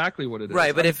know exactly what it is.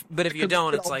 Right, but if you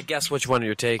don't, it's like, guess which one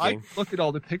you're taking. I look at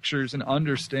all the pictures and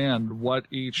understand what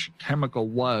each chemical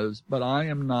was, but I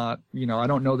am not, you know, I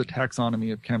don't know the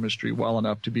taxonomy of chemistry well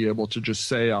enough to be able to just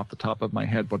say off the top of my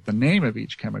head what the name of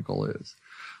each chemical is.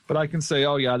 But I can say,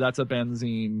 oh yeah, that's a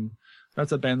benzene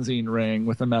ring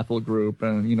with a methyl group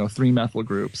and, you know, 3 methyl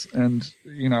groups. And,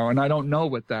 you know, and I don't know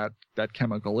what that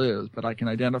chemical is, but I can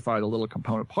identify the little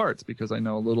component parts because I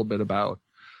know a little bit about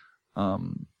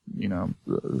you know,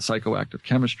 the psychoactive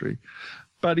chemistry.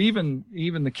 But even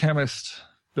the chemist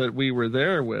that we were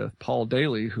there with, Paul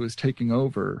Daly, who is taking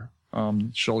over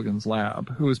Shulgin's lab,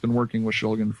 who has been working with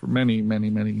Shulgin for many, many,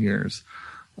 many years,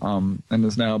 and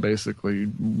is now basically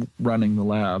running the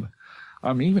lab.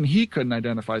 Even he couldn't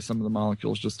identify some of the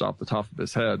molecules just off the top of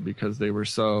his head because they were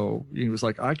so, he was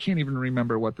like, I can't even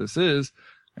remember what this is.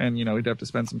 And, he'd have to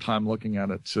spend some time looking at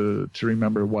it to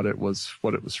remember what it was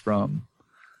from,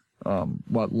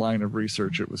 what line of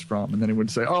research it was from. And then he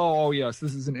would say, oh, yes,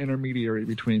 this is an intermediary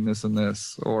between this and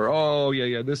this. Or, oh,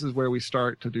 yeah, this is where we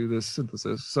start to do this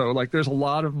synthesis. So, like, there's a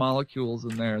lot of molecules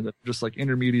in there that are just like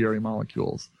intermediary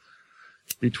molecules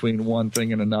between one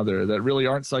thing and another that really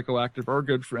aren't psychoactive or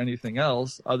good for anything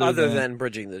else other than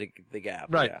bridging the gap.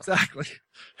 Right, yeah. Exactly.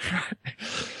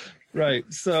 Right.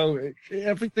 So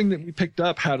everything that we picked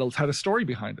up had a story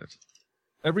behind it.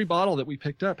 Every bottle that we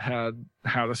picked up had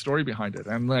a story behind it.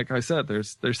 And like I said,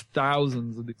 there's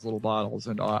thousands of these little bottles,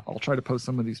 and I'll try to post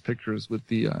some of these pictures with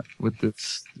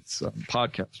this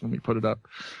podcast when we put it up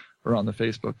or on the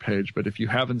Facebook page. But if you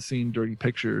haven't seen Dirty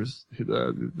Pictures,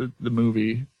 the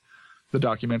movie, the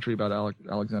documentary about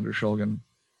Alexander Shulgin,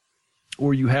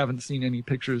 or you haven't seen any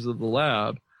pictures of the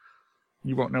lab,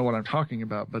 you won't know what I'm talking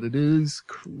about. But it is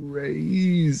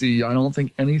crazy. I don't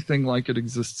think anything like it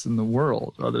exists in the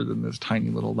world other than this tiny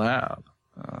little lab.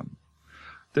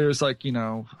 There's like,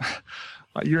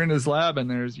 you're in his lab and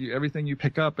there's everything you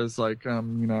pick up is like,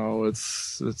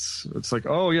 it's like,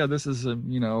 oh yeah, this is a,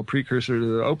 precursor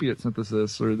to the opiate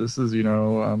synthesis, or this is,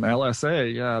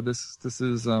 LSA. Yeah, this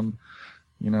is,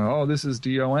 oh, this is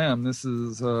DOM. This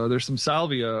is, there's some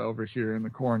salvia over here in the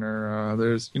corner.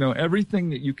 There's,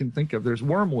 everything that you can think of. There's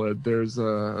wormwood. There's,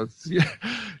 every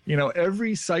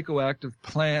psychoactive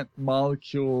plant,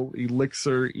 molecule,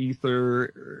 elixir,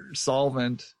 ether,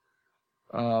 solvent,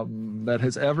 that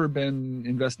has ever been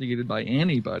investigated by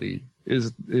anybody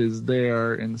is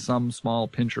there in some small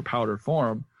pinch or powder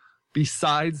form,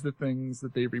 besides the things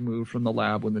that they removed from the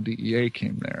lab when the DEA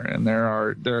came there. And there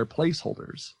are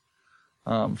placeholders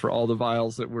for all the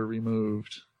vials that were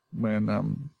removed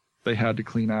when they had to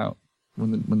clean out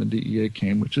when the DEA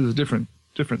came, which is a different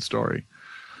story.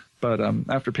 But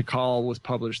after Pikal was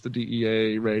published, the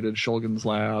DEA raided Shulgin's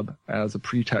lab as a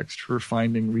pretext for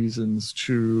finding reasons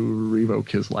to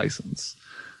revoke his license.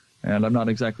 And I'm not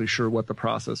exactly sure what the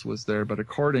process was there, but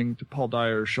according to Paul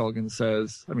Dyer,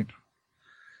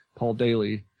 Paul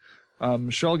Daly,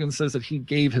 Shulgin says that he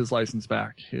gave his license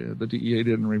back. The DEA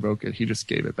didn't revoke it. He just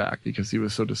gave it back because he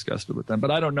was so disgusted with them. But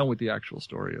I don't know what the actual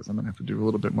story is. I'm going to have to do a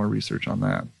little bit more research on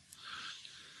that.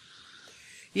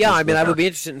 Yeah, I would be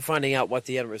interested in finding out what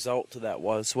the end result to that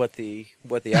was, what the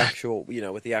actual,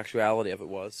 what the actuality of it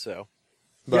was. So,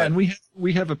 but. Yeah, and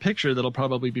we have a picture that'll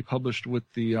probably be published with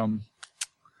the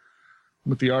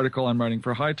article I'm writing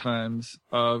for High Times.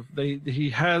 He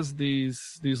has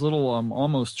these little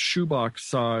almost shoebox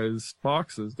sized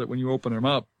boxes that when you open them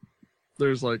up,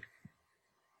 there's like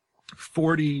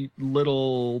 40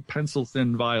 little pencil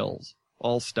thin vials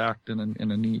all stacked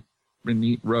in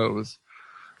neat rows,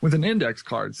 with an index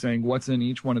card saying what's in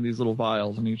each one of these little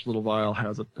vials, and each little vial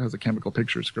has a chemical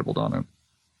picture scribbled on it.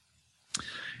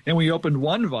 And we opened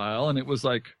one vial, and it was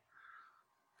like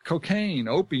cocaine,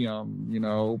 opium,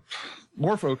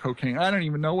 morphococaine. I don't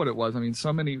even know what it was.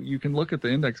 So many. You can look at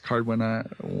the index card when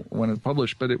it's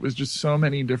published, but it was just so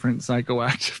many different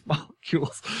psychoactive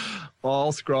molecules,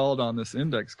 all scrawled on this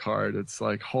index card. It's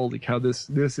like, holy cow! This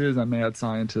is a mad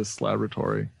scientist's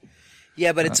laboratory.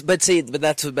 Yeah, but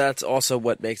that's also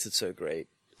what makes it so great.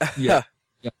 Yeah,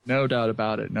 no doubt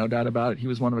about it. No doubt about it. He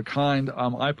was one of a kind.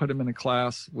 I put him in a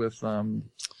class with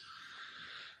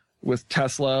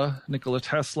Tesla, Nikola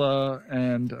Tesla,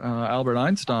 and Albert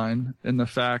Einstein, in the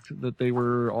fact that they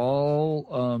were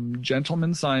all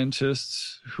gentlemen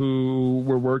scientists who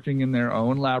were working in their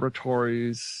own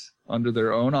laboratories under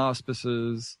their own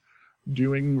auspices,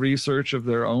 doing research of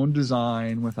their own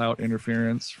design without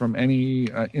interference from any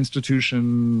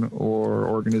institution or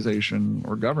organization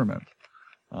or government.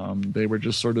 They were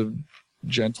just sort of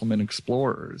gentlemen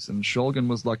explorers. And Shulgin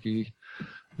was lucky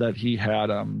that he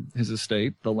had his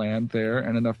estate, the land there,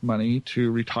 and enough money to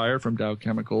retire from Dow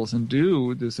Chemicals and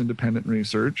do this independent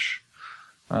research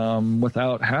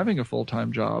without having a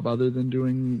full-time job other than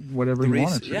doing whatever he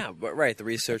wanted to. Yeah, right. The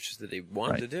research that he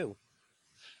wanted to do.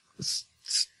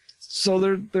 So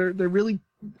they're really,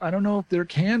 I don't know if there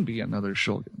can be another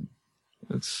Shulgin.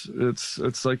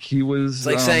 It's like he was. It's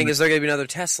like saying, is there going to be another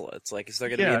Tesla? It's like, is there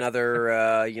going to be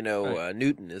another,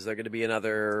 Newton? Is there going to be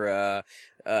another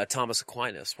Thomas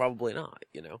Aquinas? Probably not.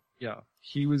 Yeah,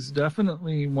 he was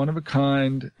definitely one of a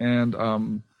kind,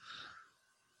 and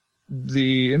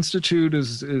the institute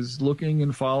is looking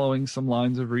and following some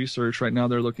lines of research right now.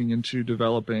 They're looking into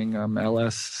developing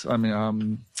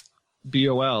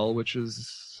BOL, which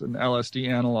is an LSD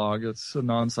analog. It's a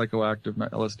non-psychoactive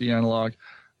LSD analog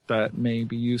that may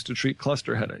be used to treat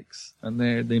cluster headaches. And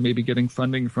they may be getting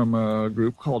funding from a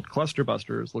group called Cluster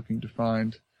Busters, looking to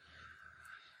find,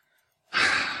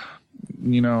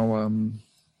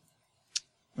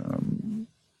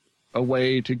 a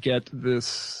way to get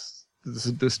this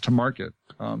to market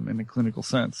in a clinical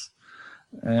sense.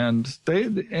 And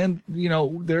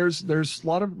there's a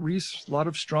lot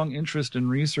of strong interest in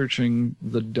researching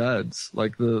the duds,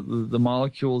 like the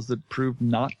molecules that proved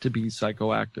not to be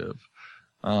psychoactive,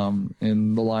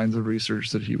 in the lines of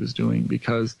research that he was doing,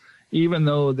 because even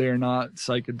though they're not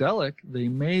psychedelic, they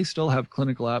may still have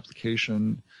clinical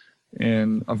application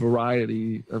in a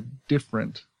variety of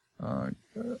different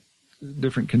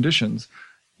conditions.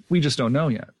 We just don't know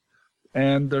yet.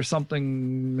 And there's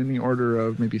something in the order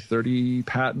of maybe 30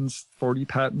 patents, 40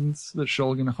 patents that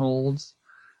Shulgin holds,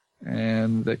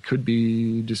 and that could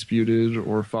be disputed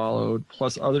or followed,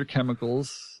 plus other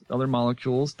chemicals, other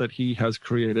molecules that he has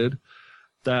created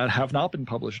that have not been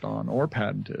published on or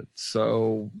patented.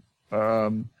 So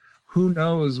who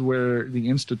knows where the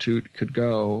Institute could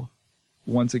go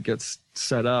once it gets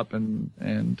set up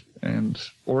and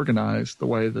organized the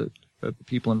way that the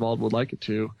people involved would like it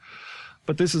to.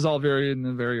 But this is all in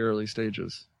the very early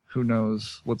stages. Who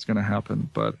knows what's going to happen?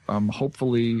 But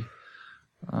hopefully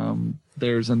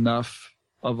there's enough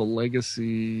of a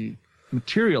legacy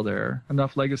material there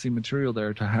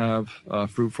to have a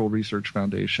fruitful research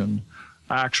foundation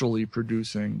actually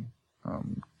producing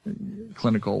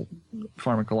clinical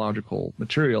pharmacological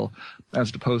material,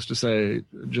 as opposed to, say,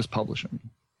 just publishing.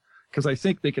 Because I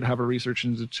think they could have a research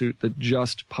institute that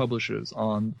just publishes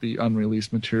on the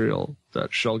unreleased material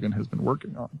that Shulgin has been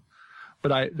working on.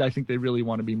 But I think they really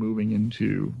want to be moving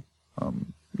into,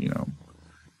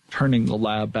 turning the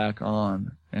lab back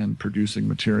on and producing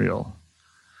material.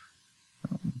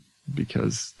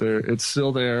 Because it's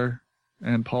still there,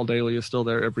 and Paul Daly is still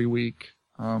there every week,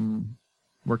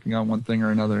 working on one thing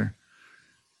or another.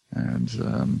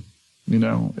 And,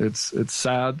 it's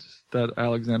sad that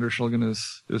Alexander Shulgin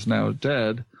is now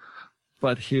dead,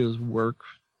 but his work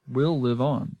will live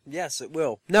on. Yes, it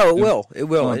will. No, it will. It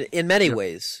will. In many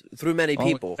ways, through many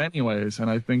people. In many ways. And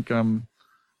I think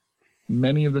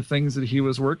many of the things that he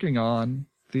was working on,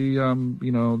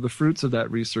 the fruits of that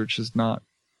research have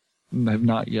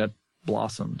not yet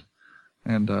blossomed.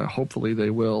 And hopefully they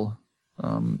will,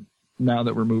 now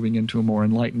that we're moving into a more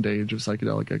enlightened age of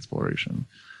psychedelic exploration.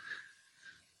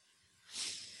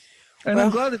 And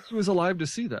I'm glad that he was alive to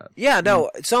see that. Yeah,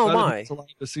 no, so am I. He was alive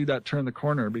to see that turn the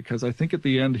corner, because I think at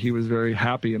the end he was very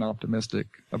happy and optimistic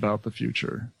about the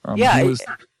future.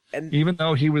 Even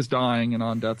though he was dying and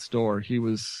on death's door, he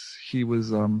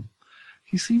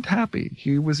seemed happy.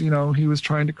 He was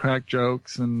trying to crack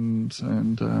jokes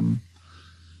and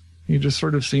he just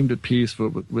sort of seemed at peace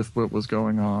with what was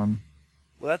going on.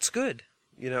 Well, that's good.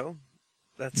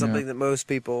 That's something that most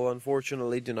people,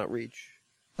 unfortunately, do not reach.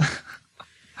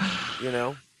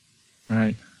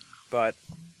 Right. But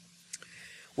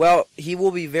well, he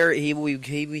will be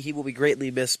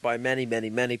greatly missed by many, many,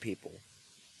 many people.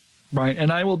 Right,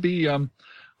 and I will be. I'm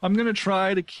going to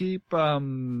try to keep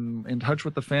in touch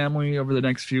with the family over the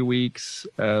next few weeks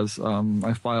as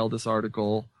I file this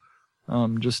article,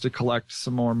 just to collect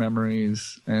some more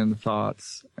memories and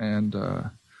thoughts,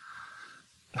 and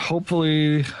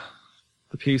hopefully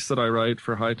the piece that I write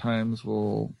for High Times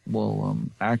will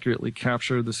accurately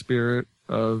capture the spirit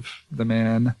of the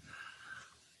man,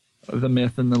 the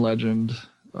myth, and the legend.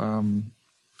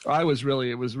 It was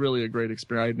really a great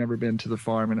experience. I had never been to the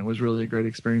farm, and it was really a great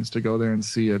experience to go there and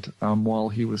see it while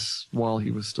he was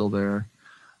still there.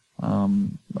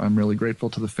 I'm really grateful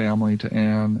to the family, to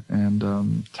Anne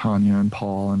and Tanya and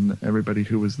Paul and everybody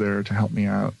who was there to help me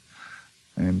out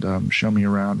and show me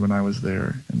around when I was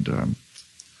there. And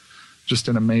just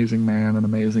an amazing man, an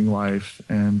amazing life,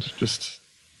 and just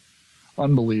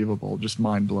unbelievable, just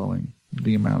mind-blowing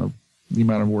the amount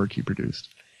of work he produced.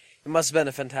 It must have been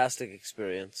a fantastic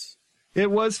experience.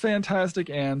 It was fantastic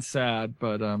and sad,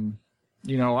 but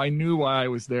I knew why I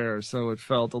was there, so it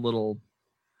felt a little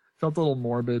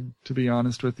morbid, to be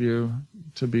honest with you,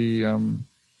 to be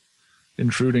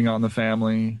intruding on the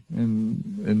family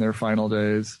in their final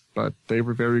days. But they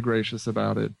were very gracious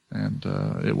about it, and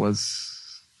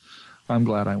I'm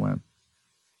glad I went.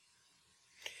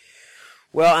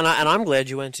 Well, and I'm glad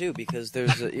you went too, because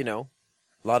there's a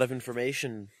lot of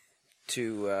information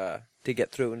to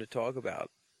get through and to talk about.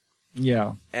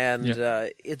 Yeah. And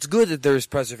it's good that there's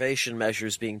preservation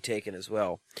measures being taken as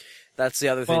well. That's the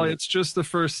other thing. Well, it's just the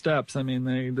first steps. I mean,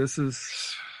 they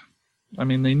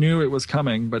knew it was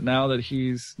coming, but now that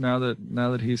he's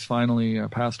finally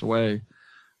passed away,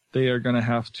 they are going to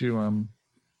have to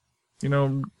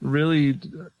really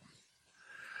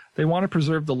They want to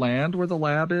preserve the land where the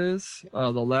lab is.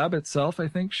 The lab itself, I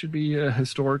think, should be a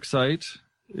historic site.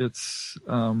 It's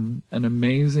an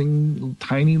amazing,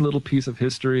 tiny little piece of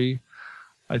history.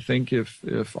 I think if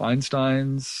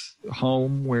Einstein's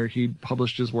home, where he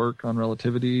published his work on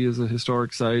relativity, is a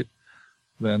historic site,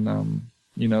 then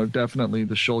definitely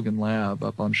the Shulgin Lab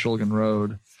up on Shulgin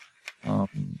Road,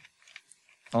 on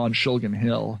Shulgin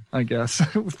Hill, I guess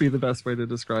would be the best way to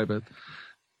describe it.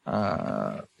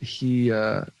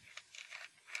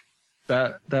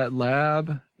 That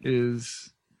lab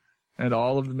is, and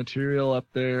all of the material up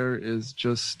there is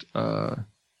just, like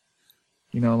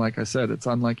I said, it's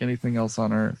unlike anything else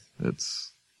on Earth.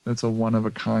 It's a one of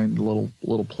a kind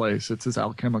little place. It's his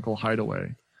alchemical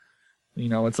hideaway.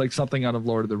 It's like something out of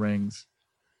Lord of the Rings.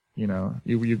 You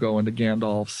go into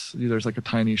Gandalf's, there's like a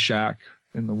tiny shack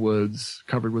in the woods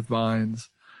covered with vines,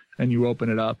 and you open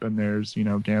it up and there's,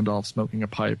 Gandalf smoking a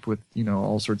pipe with,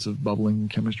 all sorts of bubbling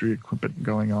chemistry equipment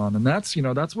going on. And that's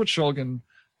what Shulgin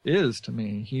is to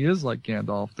me. He is like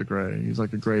Gandalf the Grey. He's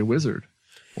like a gray wizard,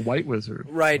 a white wizard.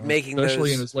 Right, making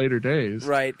especially in his later days.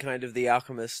 Right, kind of the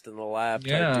alchemist in the lab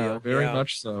type deal. Very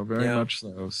much so, very much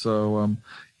so. So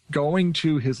going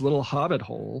to his little hobbit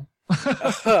hole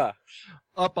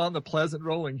up on the pleasant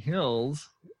rolling hills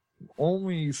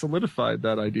only solidified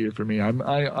that idea for me.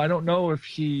 I don't know if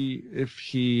he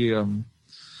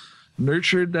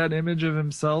nurtured that image of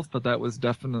himself, but that was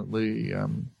definitely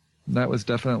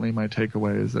my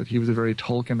takeaway, is that he was a very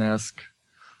Tolkien-esque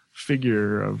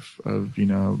figure of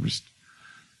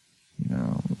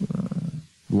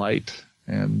light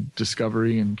and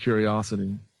discovery and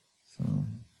curiosity. So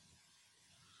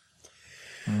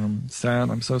sad.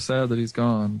 I'm so sad that he's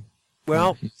gone.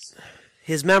 Well,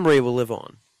 his memory will live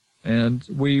on. And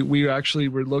we actually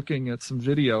were looking at some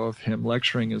video of him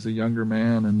lecturing as a younger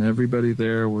man, and everybody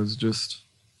there was just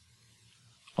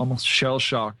almost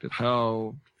shell-shocked at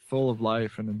how full of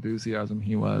life and enthusiasm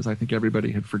he was. I think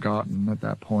everybody had forgotten at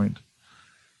that point,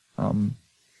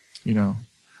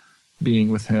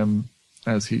 being with him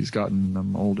as he's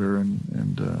gotten older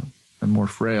and more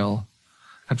frail,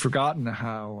 had forgotten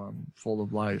how full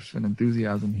of life and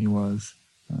enthusiasm he was.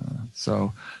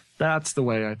 So that's the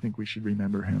way I think we should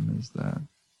remember him, is that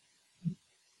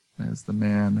as the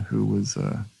man who was,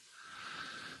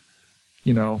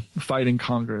 fighting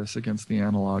Congress against the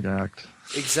Analog Act.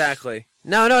 Exactly.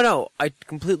 No. I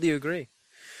completely agree,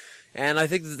 and I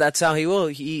think that's how he will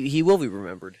be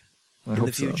remembered in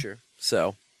the future.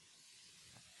 So,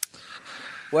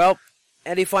 well,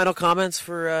 any final comments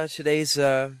for today's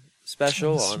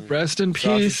special? Rest in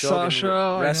peace, Sasha.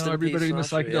 I know everybody in the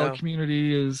Sasha, psychedelic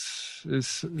community is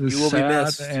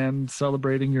sad and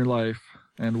celebrating your life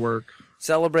and work.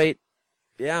 Celebrate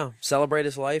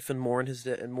his life and mourn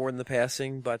mourn the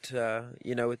passing, but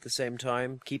at the same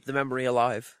time, keep the memory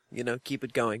alive. Keep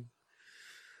it going,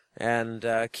 and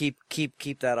keep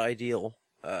that ideal.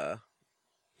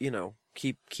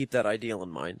 Keep that ideal in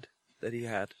mind that he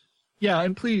had. Yeah,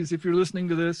 and please, if you're listening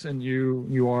to this and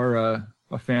you are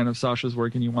a fan of Sasha's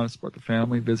work and you want to support the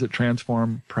family, visit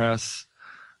Transform Press.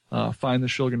 Find the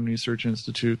Shulgin Research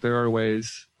Institute. There are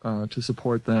ways to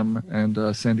support them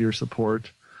and send your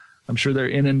support. I'm sure they're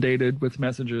inundated with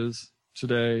messages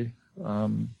today,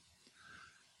 and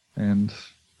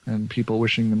people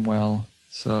wishing them well.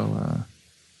 So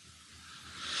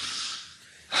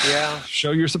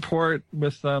show your support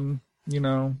with them,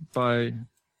 by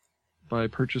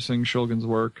purchasing Shulgin's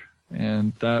work,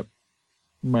 and that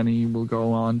money will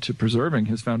go on to preserving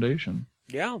his foundation.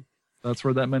 Yeah. That's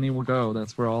where that money will go.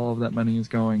 That's where all of that money is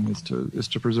going, is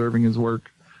to preserving his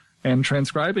work and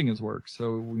transcribing his work,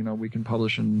 so we can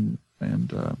publish and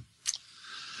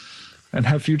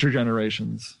have future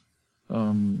generations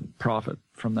profit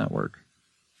from that work.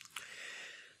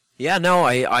 Yeah, no,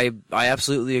 I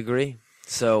absolutely agree.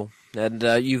 So, and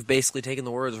you've basically taken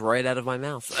the words right out of my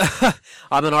mouth.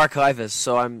 I'm an archivist,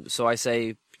 so I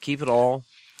say keep it all.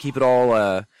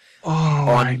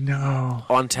 I know.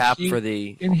 On tap for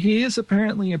the... And he is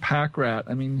apparently a pack rat.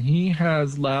 I mean, he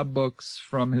has lab books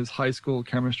from his high school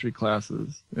chemistry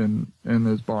classes in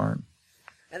his barn.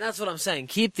 And that's what I'm saying.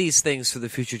 Keep these things for the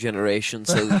future generation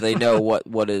so that they know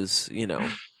what is,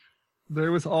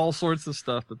 There was all sorts of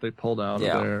stuff that they pulled out of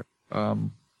there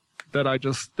that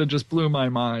just blew my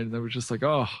mind. They were just like,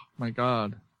 oh, my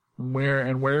God.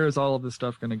 Where is all of this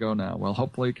stuff going to go now? Well,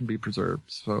 hopefully it can be preserved.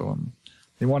 So...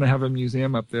 they want to have a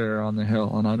museum up there on the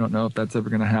hill, and I don't know if that's ever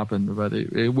going to happen, but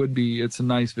it's a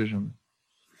nice vision.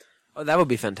 Oh, that would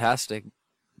be fantastic.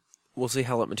 We'll see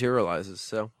how it materializes,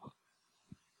 so.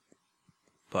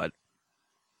 But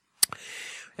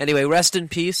anyway, rest in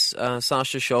peace,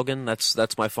 Sasha Shulgin.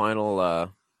 That's my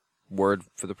final word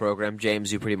for the program.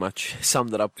 James, you pretty much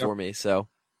summed it up for me. So,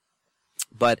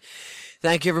 but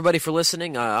thank you everybody for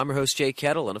listening. I'm your host Jay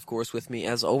Kettle, and of course with me,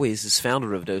 as always, is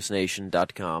founder of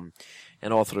DoseNation.com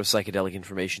and author of Psychedelic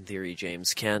Information Theory,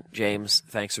 James Kent. James,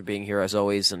 thanks for being here as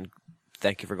always, and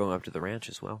thank you for going up to the ranch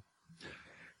as well.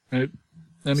 Right.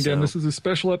 And again, this is a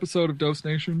special episode of Dose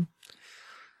Nation.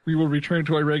 We will return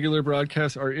to our irregular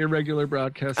broadcast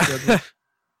schedule.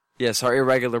 Yes, our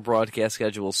irregular broadcast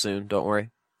schedule soon, don't worry.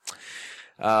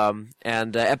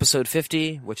 And episode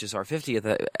 50, which is our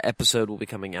 50th episode, will be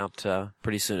coming out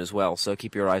pretty soon as well, so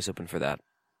keep your eyes open for that.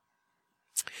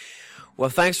 Well,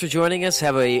 thanks for joining us.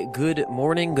 Have a good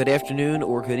morning, good afternoon,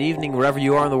 or good evening, wherever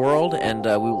you are in the world, and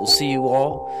we will see you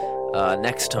all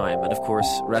next time. And, of course,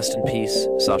 rest in peace,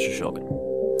 Sasha Shulgin.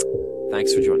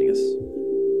 Thanks for joining us.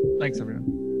 Thanks,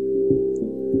 everyone.